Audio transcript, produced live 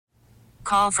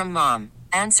Call from mom.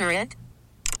 Answer it.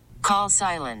 Call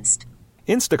silenced.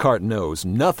 Instacart knows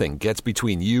nothing gets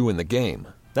between you and the game.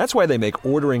 That's why they make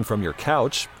ordering from your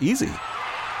couch easy.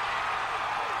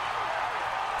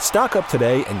 Stock up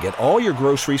today and get all your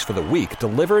groceries for the week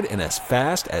delivered in as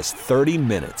fast as 30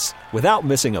 minutes without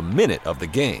missing a minute of the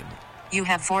game. You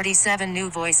have 47 new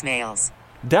voicemails.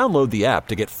 Download the app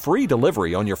to get free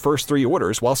delivery on your first 3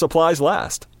 orders while supplies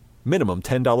last. Minimum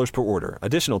 $10 per order.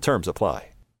 Additional terms apply.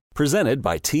 Presented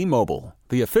by T-Mobile,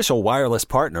 the official wireless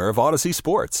partner of Odyssey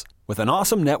Sports. With an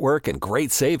awesome network and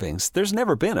great savings, there's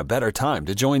never been a better time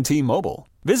to join T-Mobile.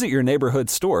 Visit your neighborhood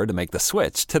store to make the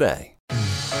switch today.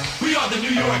 We are the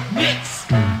New York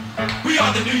Knicks. We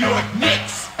are the New York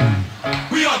Knicks.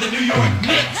 We are the New York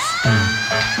Knicks.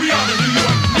 We are the New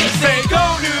York Knicks. Say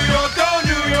go New York, go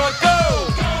New York, go.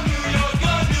 Go New York,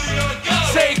 go New York, go.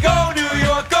 Say go New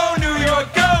York, go New York,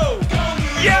 go. Go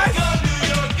New York, go New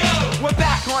York, go. We're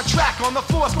back on track on the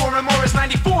floor, scoring more as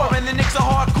 94, and the Knicks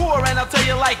are hardcore. And I'll tell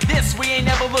you like this, we ain't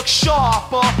never looked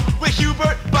sharper. With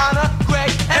Hubert, Bonner, Gray,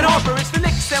 and Harper, it's the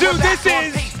Knicks. And dude, this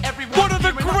is one of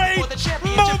the great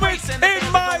moments in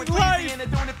my life.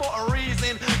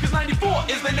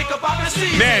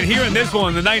 Man, hearing this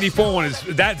one, the 94 one,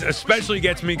 that especially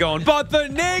gets me going. But the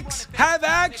Knicks have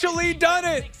actually done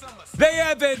it. They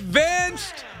have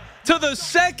advanced to the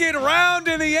second round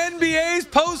in the NBA's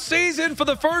postseason for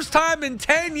the first time in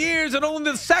 10 years and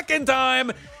only the second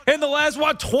time in the last,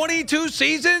 22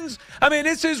 seasons? I mean,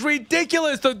 this is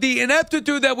ridiculous, the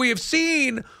ineptitude that we have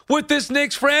seen with this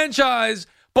Knicks franchise.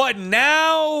 But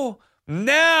now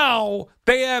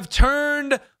they have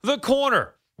turned the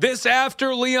corner. This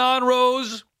after Leon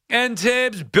Rose and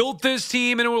Tibbs built this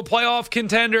team into a playoff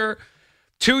contender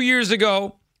 2 years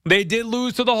ago. They did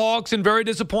lose to the Hawks in very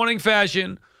disappointing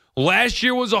fashion. Last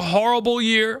year was a horrible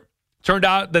year. Turned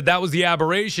out that was the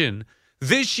aberration.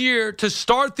 This year, to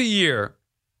start the year,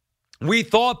 we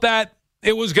thought that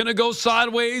it was going to go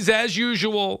sideways as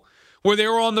usual, where they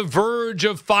were on the verge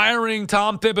of firing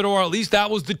Tom Thibodeau, or at least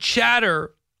that was the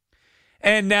chatter.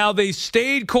 And now they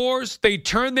stayed course. They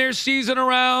turned their season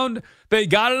around. They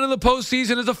got into the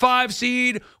postseason as a 5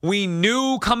 seed. We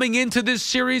knew coming into this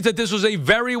series that this was a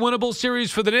very winnable series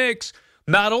for the Knicks.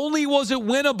 Not only was it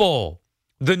winnable,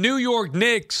 the New York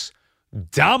Knicks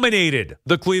dominated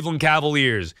the Cleveland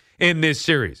Cavaliers in this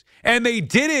series. And they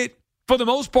did it, for the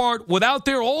most part, without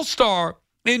their all-star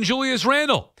in Julius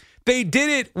Randle. They did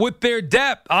it with their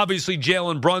depth. Obviously,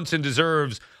 Jalen Brunson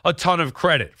deserves a ton of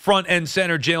credit. Front and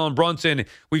center, Jalen Brunson,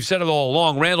 we've said it all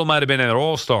along, Randle might have been an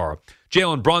all-star.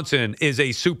 Jalen Brunson is a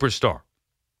superstar.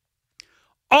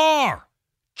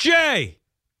 R.J.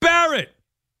 Barrett.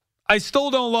 I still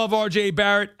don't love R.J.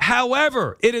 Barrett.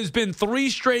 However, it has been 3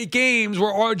 straight games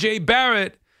where R.J.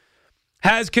 Barrett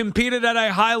has competed at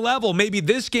a high level. Maybe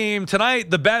this game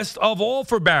tonight, the best of all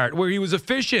for Barrett, where he was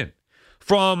efficient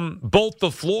from both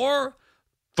the floor,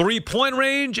 3-point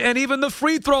range, and even the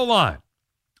free throw line.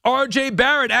 R.J.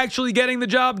 Barrett actually getting the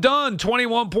job done,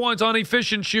 21 points on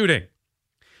efficient shooting.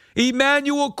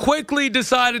 Emmanuel quickly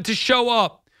decided to show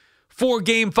up for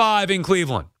Game 5 in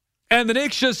Cleveland. And the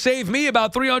Knicks just saved me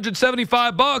about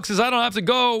 $375 as I don't have to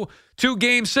go to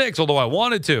Game 6, although I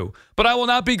wanted to. But I will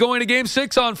not be going to Game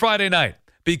 6 on Friday night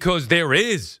because there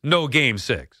is no Game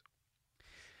 6.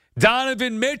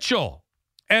 Donovan Mitchell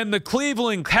and the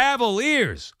Cleveland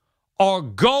Cavaliers are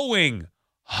going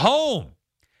home.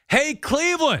 Hey,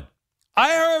 Cleveland, I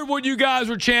heard what you guys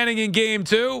were chanting in Game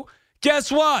 2. Guess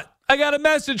what? I got a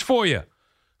message for you.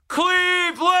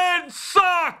 Cleveland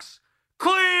sucks!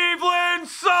 Cleveland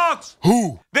sucks!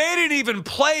 Who? They didn't even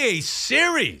play a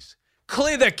series.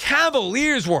 The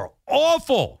Cavaliers were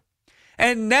awful.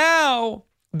 And now,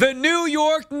 the New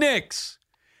York Knicks,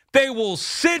 they will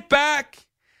sit back,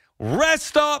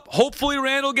 rest up. Hopefully,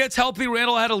 Randle gets healthy.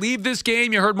 Randle had to leave this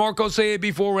game. You heard Marco say it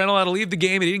before. Randle had to leave the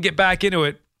game. He didn't get back into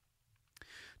it.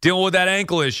 Dealing with that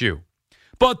ankle issue.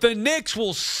 But the Knicks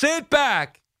will sit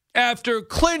back after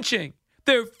clinching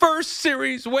their first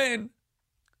series win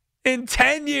in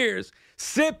 10 years.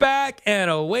 Sit back and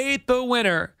await the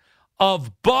winner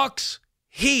of Bucks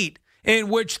Heat, in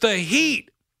which the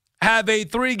Heat have a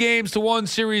 3-1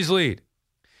 series lead.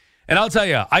 And I'll tell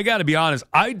you, I got to be honest,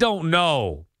 I don't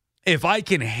know if I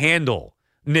can handle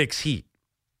Knicks Heat.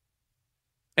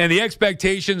 And the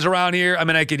expectations around here, I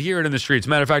mean, I could hear it in the streets.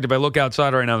 Matter of fact, if I look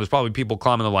outside right now, there's probably people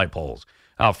climbing the light poles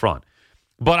out front.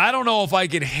 But I don't know if I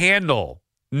could handle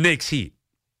Knicks Heat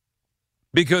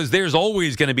because there's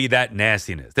always going to be that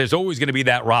nastiness. There's always going to be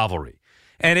that rivalry.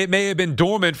 And it may have been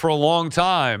dormant for a long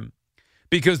time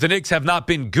because the Knicks have not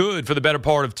been good for the better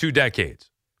part of 2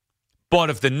 decades. But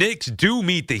if the Knicks do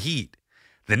meet the Heat,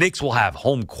 the Knicks will have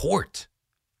home court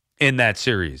in that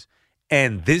series.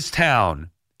 And this town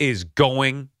is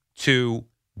going to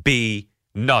be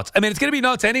nuts. I mean, it's going to be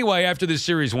nuts anyway after this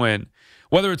series win,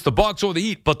 whether it's the Bucks or the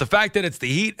Heat. But the fact that it's the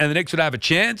Heat and the Knicks would have a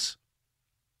chance,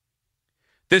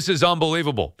 this is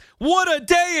unbelievable. What a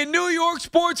day in New York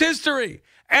sports history.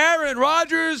 Aaron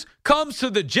Rodgers comes to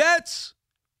the Jets.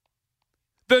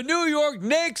 The New York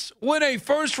Knicks win a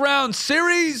first-round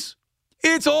series.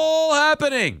 It's all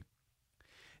happening.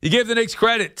 You give the Knicks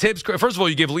credit. First of all,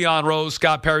 you give Leon Rose,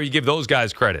 Scott Perry, you give those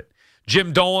guys credit.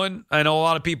 Jim Dolan, I know a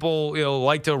lot of people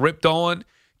like to rip Dolan.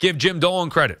 Give Jim Dolan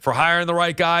credit for hiring the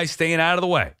right guy, staying out of the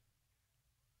way.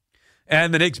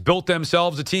 And the Knicks built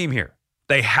themselves a team here.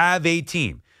 They have a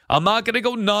team. I'm not going to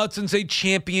go nuts and say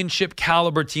championship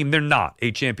caliber team. They're not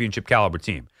a championship caliber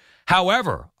team.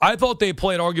 However, I thought they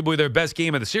played arguably their best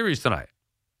game of the series tonight.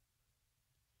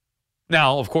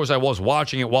 Now, of course, I was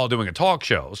watching it while doing a talk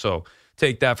show, so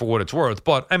take that for what it's worth.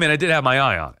 But, I mean, I did have my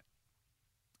eye on it.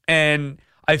 And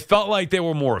I felt like they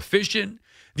were more efficient.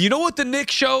 You know what the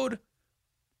Knicks showed?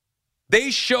 They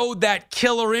showed that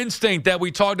killer instinct that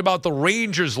we talked about the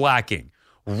Rangers lacking.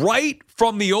 Right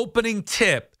from the opening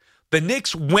tip, the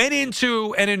Knicks went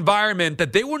into an environment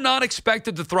that they were not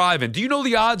expected to thrive in. Do you know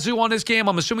the odds on this game?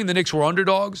 I'm assuming the Knicks were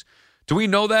underdogs. Do we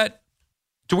know that?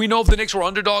 Do we know if the Knicks were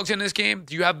underdogs in this game?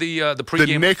 Do you have the pregame?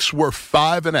 The Knicks were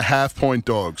 5.5-point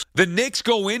dogs. The Knicks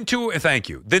go into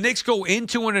The Knicks go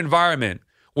into an environment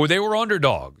where they were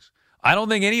underdogs. I don't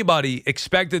think anybody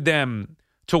expected them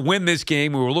to win this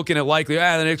game. We were looking at likely,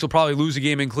 the Knicks will probably lose a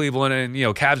game in Cleveland, and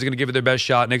Cavs are going to give it their best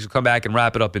shot. Knicks will come back and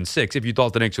wrap it up in 6 if you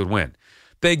thought the Knicks would win.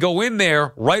 They go in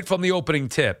there right from the opening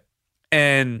tip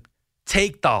and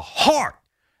take the heart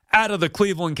out of the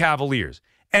Cleveland Cavaliers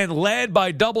and led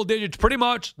by double digits pretty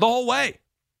much the whole way.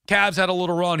 Cavs had a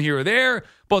little run here or there,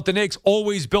 but the Knicks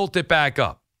always built it back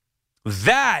up.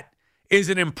 That is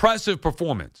an impressive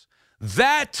performance.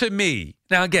 That, to me,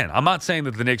 now again, I'm not saying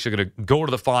that the Knicks are going to go to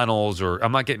the finals, or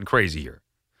I'm not getting crazy here.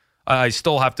 I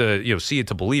still have to see it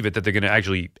to believe it that they're going to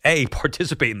actually, A,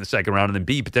 participate in the second round, and then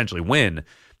B, potentially win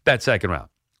that second round.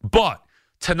 But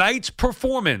tonight's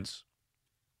performance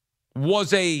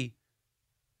was I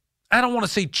don't want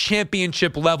to say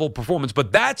championship level performance,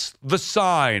 but that's the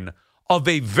sign of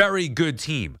a very good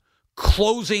team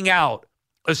closing out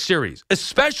a series,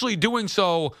 especially doing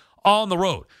so on the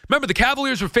road. Remember, the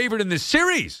Cavaliers were favored in this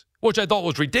series, which I thought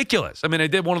was ridiculous. I mean, I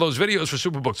did one of those videos for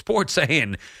Superbook Sports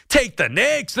saying, take the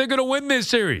Knicks, they're going to win this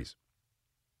series.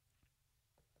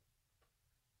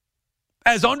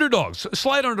 As underdogs,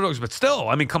 slight underdogs, but still,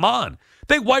 I mean, come on.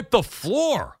 They wiped the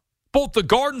floor, both the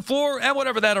Garden floor and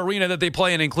whatever that arena that they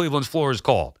play in Cleveland's floor is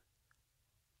called.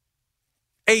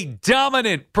 A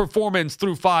dominant performance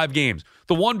through 5 games.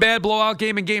 The one bad blowout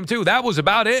game in Game 2, that was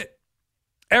about it.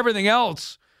 Everything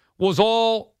else was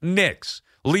all Knicks.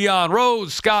 Leon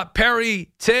Rose, Scott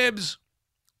Perry, Tibbs,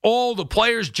 all the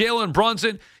players, Jalen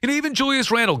Brunson, and even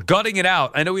Julius Randle gutting it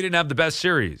out. I know he didn't have the best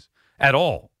series at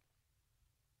all.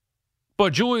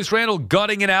 But Julius Randle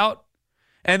gutting it out.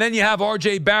 And then you have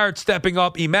R.J. Barrett stepping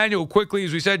up. Emmanuel quickly,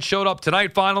 as we said, showed up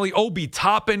tonight finally. Obi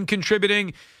Toppin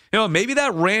contributing. Maybe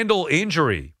that Randle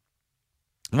injury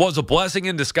was a blessing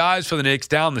in disguise for the Knicks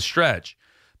down the stretch,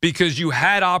 because you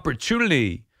had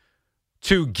opportunity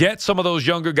to get some of those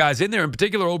younger guys in there, in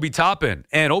particular Obi Toppin.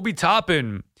 And Obi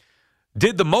Toppin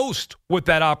did the most with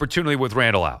that opportunity with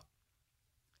Randle out.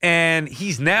 And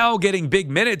he's now getting big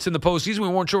minutes in the postseason. We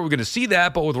weren't sure we were going to see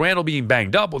that, but with Randle being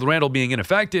banged up, with Randle being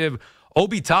ineffective,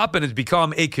 Obi Toppin has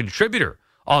become a contributor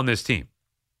on this team.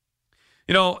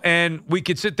 And we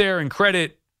could sit there and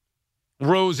credit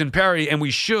Rose and Perry, and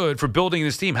we should, for building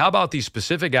this team. How about the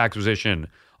specific acquisition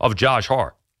of Josh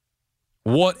Hart?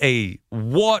 What a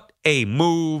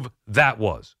move that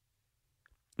was.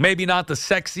 Maybe not the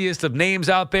sexiest of names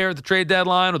out there at the trade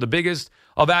deadline or the biggest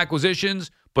of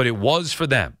acquisitions, but it was for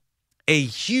them a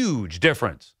huge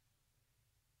difference.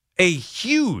 A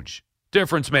huge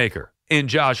difference maker in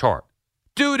Josh Hart.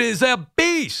 Dude is a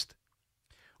beast.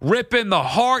 Ripping the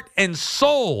heart and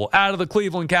soul out of the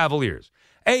Cleveland Cavaliers.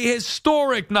 A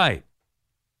historic night.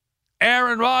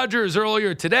 Aaron Rodgers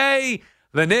earlier today.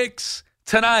 The Knicks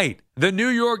tonight. The New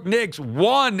York Knicks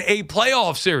won a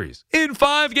playoff series in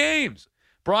 5 games.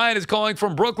 Brian is calling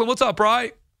from Brooklyn. What's up,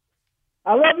 Brian?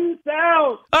 I love you,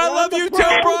 Sal. I love you too,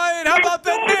 Brian. How about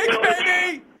the Knicks,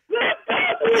 baby?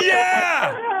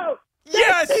 Yeah.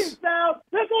 Yes.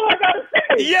 That's all I got to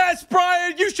say. Yes,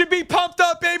 Brian. You should be pumped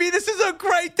up, baby. This is a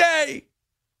great day.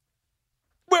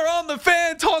 We're on the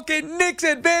fan talking Knicks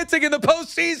advancing in the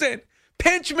postseason.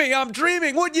 Pinch me. I'm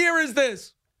dreaming. What year is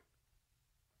this?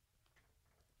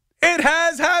 It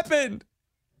has happened.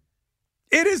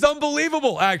 It is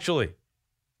unbelievable, actually.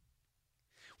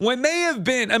 when they have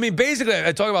been, I mean, basically,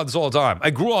 I talk about this all the time.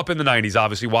 I grew up in the 90s,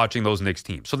 obviously, watching those Knicks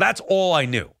teams. So that's all I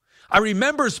knew. I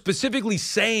remember specifically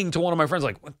saying to one of my friends,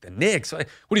 like, what, the Knicks? What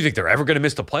do you think, they're ever going to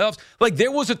miss the playoffs? Like,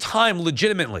 there was a time,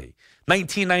 legitimately,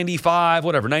 1995,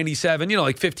 whatever, 97,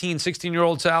 like 15,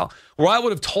 16-year-old Sal, where I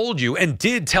would have told you and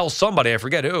did tell somebody, I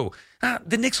forget who,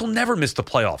 the Knicks will never miss the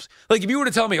playoffs. Like, if you were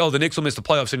to tell me, the Knicks will miss the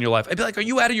playoffs in your life, I'd be like, are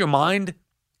you out of your mind?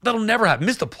 That'll never happen.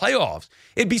 Miss the playoffs.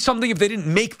 It'd be something if they didn't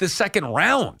make the second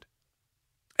round.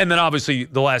 And then, obviously,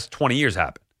 the last 20 years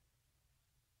happened.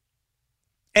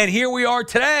 And here we are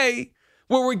today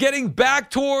where we're getting back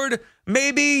toward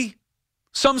maybe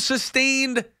some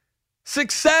sustained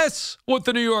success with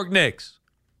the New York Knicks.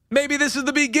 Maybe this is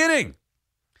the beginning.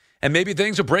 And maybe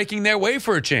things are breaking their way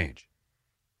for a change.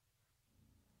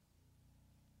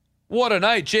 What a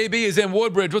night. JB is in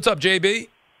Woodbridge. What's up, JB?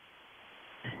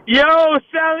 Yo,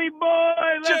 Sally boy,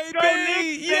 let's JB, go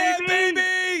Knicks, yeah,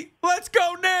 baby. Let's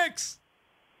go Knicks.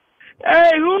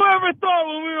 Hey, whoever thought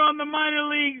when we were on the minor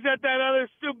leagues at that other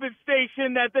stupid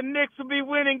station that the Knicks would be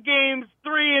winning games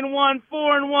 3-1,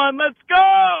 4-1? Let's go!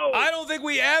 I don't think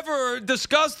we ever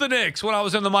discussed the Knicks when I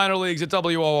was in the minor leagues at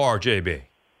WOR, JB.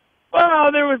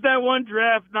 Well, there was that one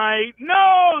draft night.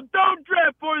 No, don't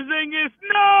draft Porzingis.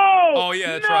 No! Oh,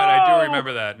 yeah, that's right. I do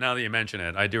remember that. Now that you mention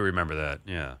it, I do remember that.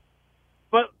 Yeah.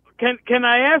 But can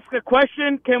I ask a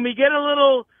question? Can we get a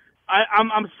little...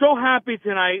 I'm so happy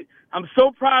tonight. I'm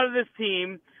so proud of this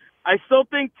team. I still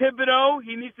think Thibodeau,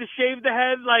 he needs to shave the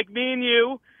head like me and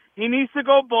you. He needs to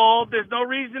go bald. There's no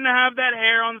reason to have that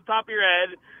hair on the top of your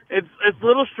head. It's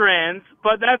little strands.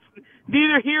 But that's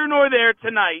neither here nor there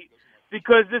tonight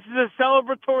because this is a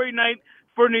celebratory night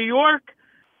for New York.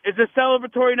 It's a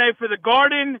celebratory night for the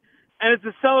Garden, and it's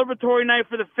a celebratory night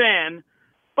for the fan.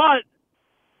 But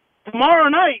tomorrow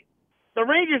night, the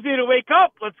Rangers need to wake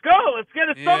up. Let's go. Let's get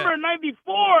a summer of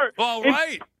 94. Well,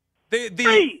 right.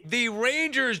 The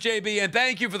Rangers, JB, and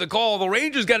thank you for the call. The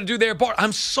Rangers got to do their part.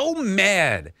 I'm so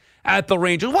mad at the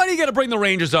Rangers. Why do you got to bring the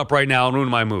Rangers up right now and ruin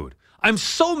my mood? I'm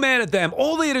so mad at them.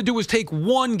 All they had to do was take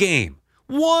one game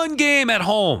at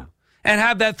home and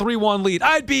have that 3-1 lead.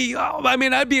 I'd be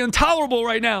intolerable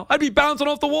right now. I'd be bouncing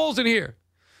off the walls in here.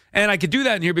 And I could do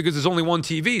that in here because there's only one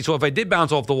TV. So if I did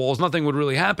bounce off the walls, nothing would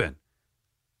really happen.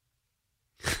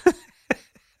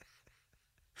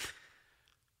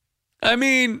 I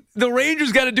mean, the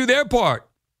Rangers got to do their part.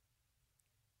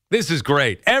 This is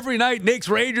great. Every night, Knicks,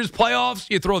 Rangers, playoffs.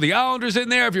 You throw the Islanders in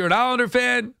there if you're an Islander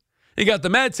fan. You got the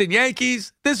Mets and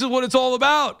Yankees. This is what it's all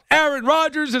about. Aaron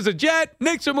Rodgers is a Jet.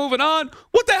 Knicks are moving on.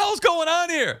 What the hell's going on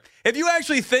here? If you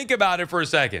actually think about it for a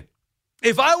second,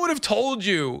 if I would have told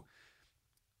you,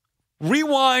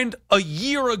 rewind a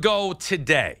year ago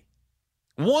today,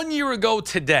 1 year ago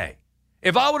today,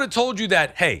 if I would have told you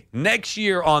that, hey, next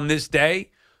year on this day,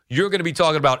 you're going to be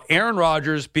talking about Aaron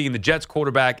Rodgers being the Jets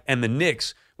quarterback and the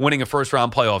Knicks winning a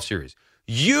first-round playoff series,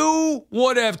 you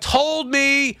would have told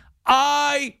me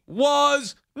I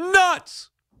was nuts.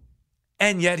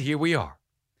 And yet here we are.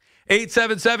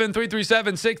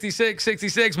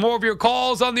 877-337-6666. More of your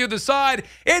calls on the other side.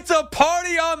 It's a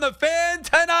party on the Fan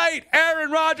tonight.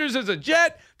 Aaron Rodgers is a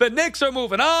Jet. The Knicks are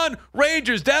moving on.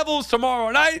 Rangers, Devils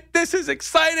tomorrow night. This is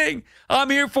exciting. I'm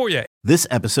here for you. This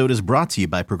episode is brought to you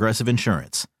by Progressive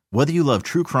Insurance. Whether you love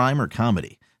true crime or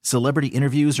comedy, celebrity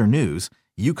interviews or news,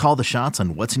 you call the shots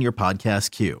on what's in your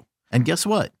podcast queue. And guess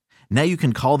what? Now you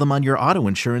can call them on your auto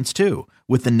insurance too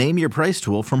with the Name Your Price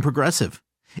tool from Progressive.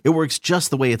 It works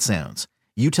just the way it sounds.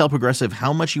 You tell Progressive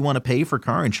how much you want to pay for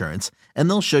car insurance, and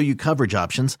they'll show you coverage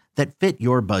options that fit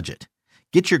your budget.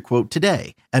 Get your quote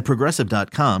today at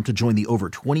Progressive.com to join the over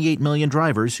 28 million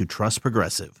drivers who trust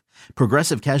Progressive.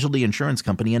 Progressive Casualty Insurance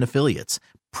Company and Affiliates.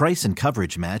 Price and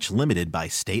coverage match limited by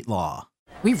state law.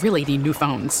 We really need new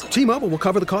phones. T-Mobile will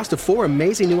cover the cost of 4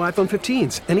 amazing new iPhone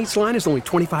 15s, and each line is only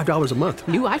 $25 a month.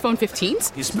 New iPhone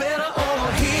 15s? It's better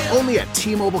over here. Only at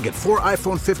T-Mobile, get 4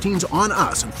 iPhone 15s on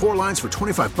us and 4 lines for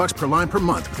 $25 per line per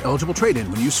month with eligible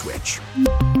trade-in when you switch.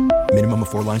 Minimum of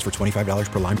 4 lines for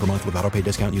 $25 per line per month with autopay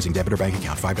discount using debit or bank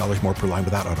account. $5 more per line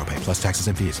without autopay, plus taxes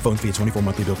and fees. Phone fee at 24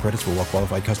 monthly bill credits for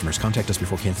well-qualified customers. Contact us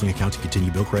before canceling account to continue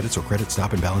bill credits or credit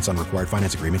stop and balance on required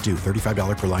finance agreement due.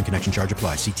 $35 per line connection charge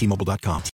applies. See T-Mobile.com.